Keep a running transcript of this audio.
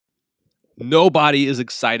Nobody is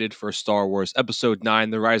excited for Star Wars Episode 9,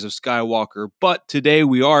 The Rise of Skywalker, but today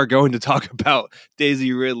we are going to talk about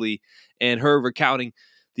Daisy Ridley and her recounting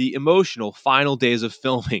the emotional final days of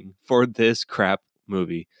filming for this crap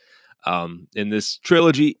movie. And this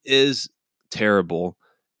trilogy is terrible,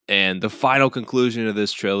 and the final conclusion of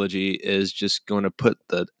this trilogy is just going to put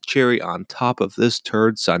the cherry on top of this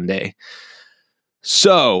turd sundae.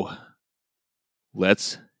 So,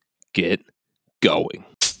 let's get going.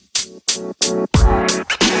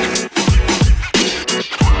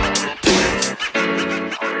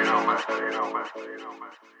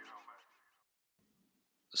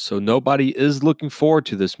 So nobody is looking forward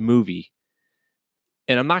to this movie.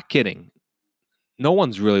 And I'm not kidding. No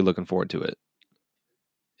one's really looking forward to it.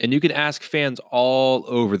 And you can ask fans all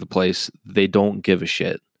over the place. They don't give a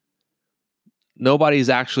shit. Nobody's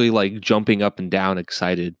actually like jumping up and down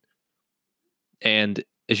excited. And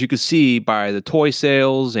as you can see by the toy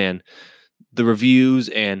sales and the reviews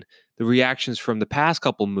and the reactions from the past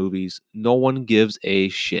couple movies, no one gives a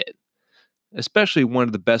shit. Especially one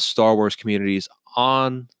of the best Star Wars communities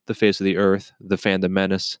on the face of the earth, the Fandom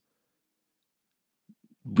Menace.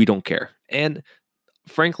 We don't care. And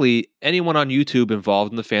frankly, anyone on YouTube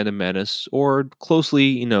involved in the Fandom Menace or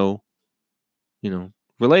closely,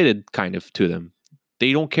 related kind of to them,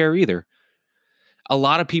 they don't care either. A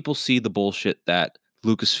lot of people see the bullshit that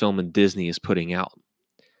Lucasfilm and Disney is putting out,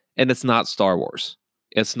 and it's not Star Wars.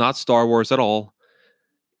 It's not Star Wars at all,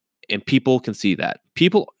 and people can see that.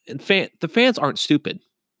 The fans aren't stupid,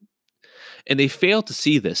 and they fail to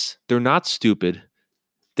see this. They're not stupid.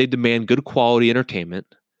 They demand good quality entertainment,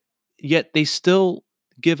 yet they still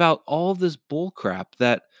give out all this bullcrap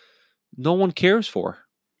that no one cares for.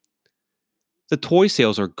 The toy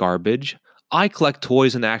sales are garbage. I collect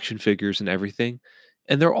toys and action figures and everything,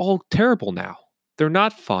 and they're all terrible now. They're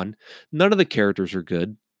not fun. None of the characters are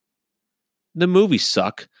good. The movies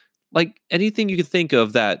suck. Like anything you could think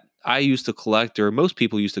of that I used to collect or most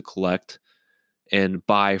people used to collect and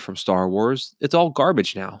buy from Star Wars, it's all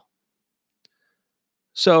garbage now.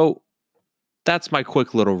 So that's my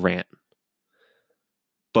quick little rant.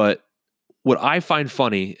 But what I find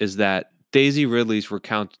funny is that Daisy Ridley's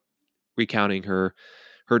recounting her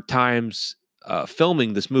times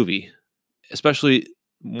filming this movie, especially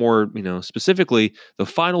more, specifically the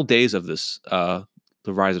final days of this, the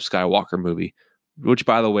Rise of Skywalker movie, which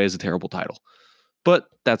by the way is a terrible title, but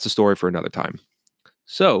that's a story for another time.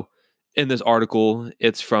 So in this article,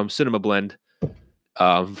 it's from Cinema Blend,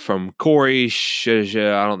 from Corey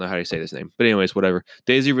I don't know how to say this name, but anyways, whatever.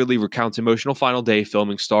 Daisy Ridley recounts emotional final day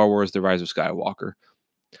filming Star Wars: The Rise of Skywalker.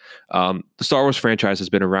 The Star Wars franchise has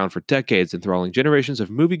been around for decades, enthralling generations of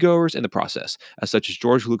moviegoers in the process. As such, as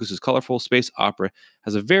George Lucas's colorful space opera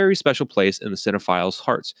has a very special place in the cinephiles'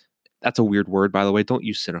 hearts. That's a weird word, by the way. Don't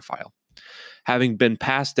use cinephile. Having been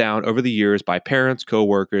passed down over the years by parents,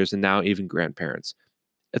 co-workers, and now even grandparents.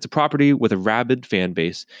 It's a property with a rabid fan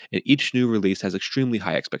base, and each new release has extremely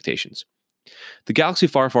high expectations. The Galaxy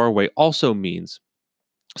Far, Far Away also means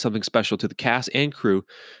something special to the cast and crew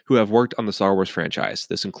who have worked on the Star Wars franchise.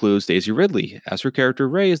 This includes Daisy Ridley, as her character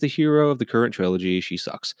Rey is the hero of the current trilogy. She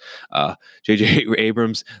sucks. J.J.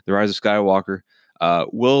 Abrams, The Rise of Skywalker,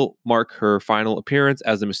 will mark her final appearance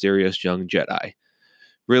as the mysterious young Jedi.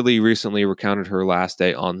 Ridley recently recounted her last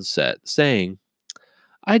day on set, saying,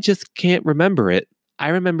 "I just can't remember it. I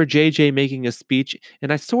remember JJ making a speech,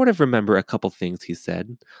 and I sort of remember a couple things he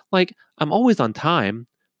said. Like, I'm always on time,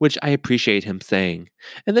 which I appreciate him saying.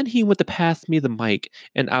 And then he went to pass me the mic,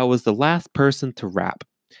 and I was the last person to rap.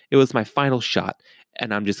 It was my final shot,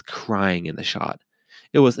 and I'm just crying in the shot.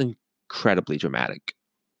 It was incredibly dramatic."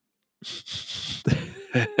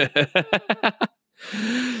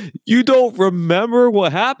 You don't remember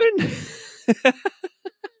what happened?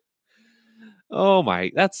 Oh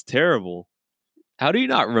my, that's terrible. How do you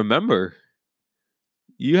not remember?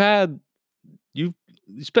 You had you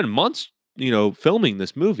spent months, filming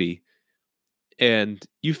this movie, and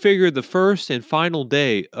you figured the first and final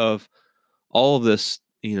day of all of this,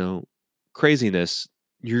 craziness,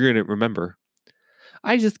 you're gonna remember.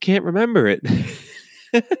 I just can't remember it.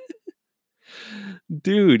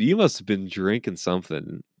 Dude, you must have been drinking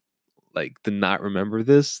something like to not remember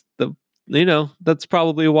this. That's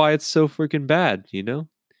probably why it's so freaking bad,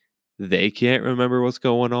 They can't remember what's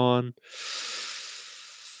going on.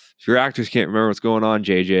 If your actors can't remember what's going on,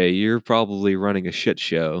 JJ, you're probably running a shit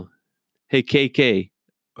show. Hey, KK,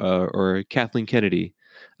 or Kathleen Kennedy,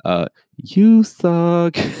 you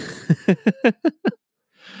suck.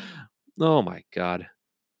 Oh my God.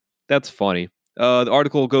 That's funny. The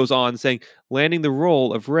article goes on saying, landing the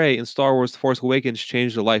role of Rey in Star Wars The Force Awakens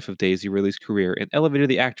changed the life of Daisy Ridley's career and elevated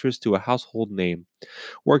the actress to a household name.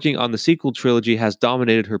 Working on the sequel trilogy has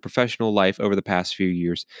dominated her professional life over the past few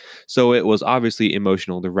years, so it was obviously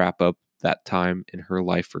emotional to wrap up that time in her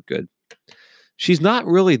life for good. She's not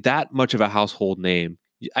really that much of a household name.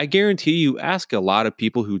 I guarantee you, ask a lot of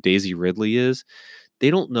people who Daisy Ridley is, they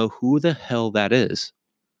don't know who the hell that is.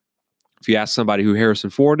 If you ask somebody who Harrison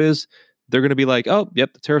Ford is, they're going to be like, oh,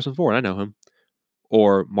 yep, that's Harrison Ford. I know him.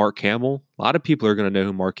 Or Mark Hamill. A lot of people are going to know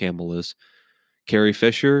who Mark Hamill is. Carrie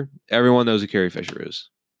Fisher. Everyone knows who Carrie Fisher is.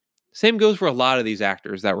 Same goes for a lot of these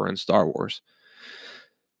actors that were in Star Wars.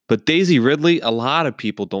 But Daisy Ridley, a lot of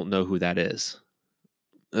people don't know who that is.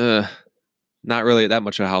 Not really that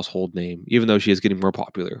much of a household name, even though she is getting more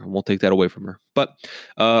popular. I won't take that away from her. But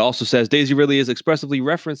also says Daisy Ridley is expressively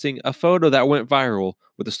referencing a photo that went viral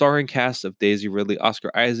with the starring cast of Daisy Ridley,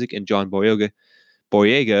 Oscar Isaac, and John Boyega,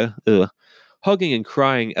 hugging and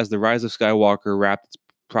crying as The Rise of Skywalker wrapped its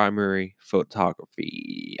primary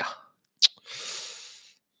photography.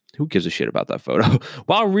 Who gives a shit about that photo?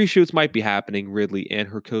 While reshoots might be happening, Ridley and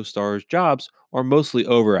her co-stars' jobs are mostly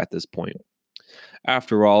over at this point.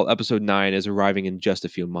 After all, episode 9 is arriving in just a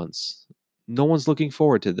few months. No one's looking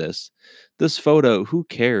forward to this. This photo, who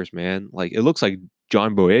cares, man? Like, it looks like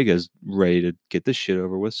John Boyega's ready to get this shit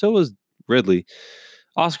over with. So is Ridley.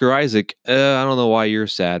 Oscar Isaac, I don't know why you're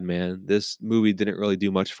sad, man. This movie didn't really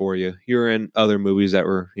do much for you. You're in other movies that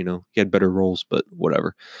were, you had better roles, but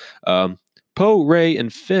whatever. Poe, Rey,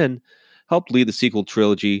 and Finn helped lead the sequel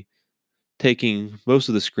trilogy, taking most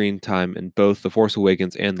of the screen time in both The Force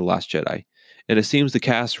Awakens and The Last Jedi. And it seems the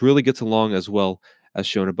cast really gets along as well as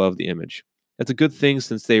shown above the image. It's a good thing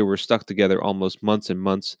since they were stuck together almost months and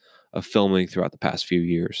months of filming throughout the past few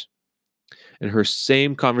years. In her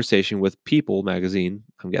same conversation with People magazine,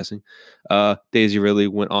 I'm guessing, Daisy Ridley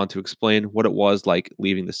went on to explain what it was like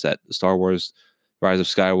leaving the set, Star Wars Rise of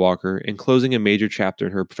Skywalker, and closing a major chapter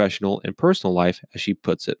in her professional and personal life, as she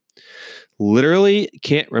puts it. Literally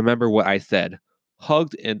can't remember what I said.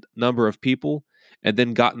 Hugged a number of people, and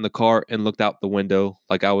then got in the car and looked out the window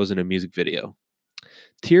like I was in a music video.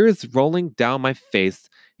 Tears rolling down my face,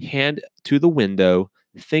 hand to the window,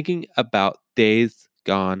 thinking about days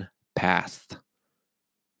gone past.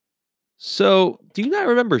 So, do you not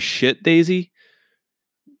remember shit, Daisy?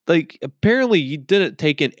 Like, apparently you didn't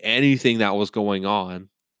take in anything that was going on.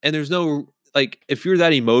 And there's no, like, if you're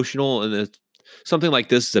that emotional and something like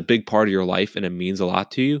this is a big part of your life and it means a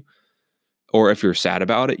lot to you, or if you're sad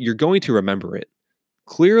about it, you're going to remember it.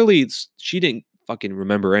 Clearly, she didn't fucking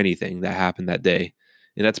remember anything that happened that day.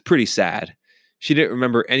 And that's pretty sad. She didn't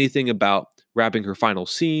remember anything about wrapping her final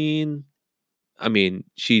scene. I mean,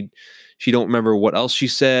 she don't remember what else she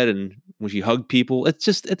said and when she hugged people.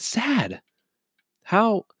 It's sad.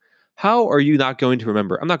 How are you not going to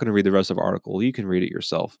remember? I'm not going to read the rest of the article. You can read it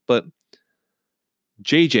yourself. But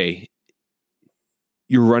JJ,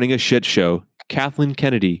 you're running a shit show. Kathleen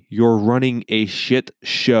Kennedy, you're running a shit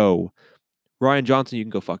show. Rian Johnson, you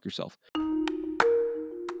can go fuck yourself.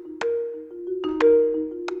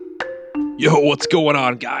 Yo, what's going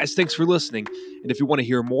on, guys? Thanks for listening. And if you want to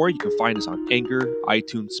hear more, you can find us on Anchor,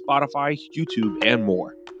 iTunes, Spotify, YouTube, and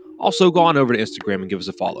more. Also, go on over to Instagram and give us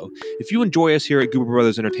a follow. If you enjoy us here at Goober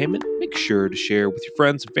Brothers Entertainment, make sure to share with your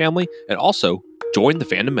friends and family, and also join the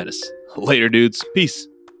Fandom Menace. Later, dudes. Peace.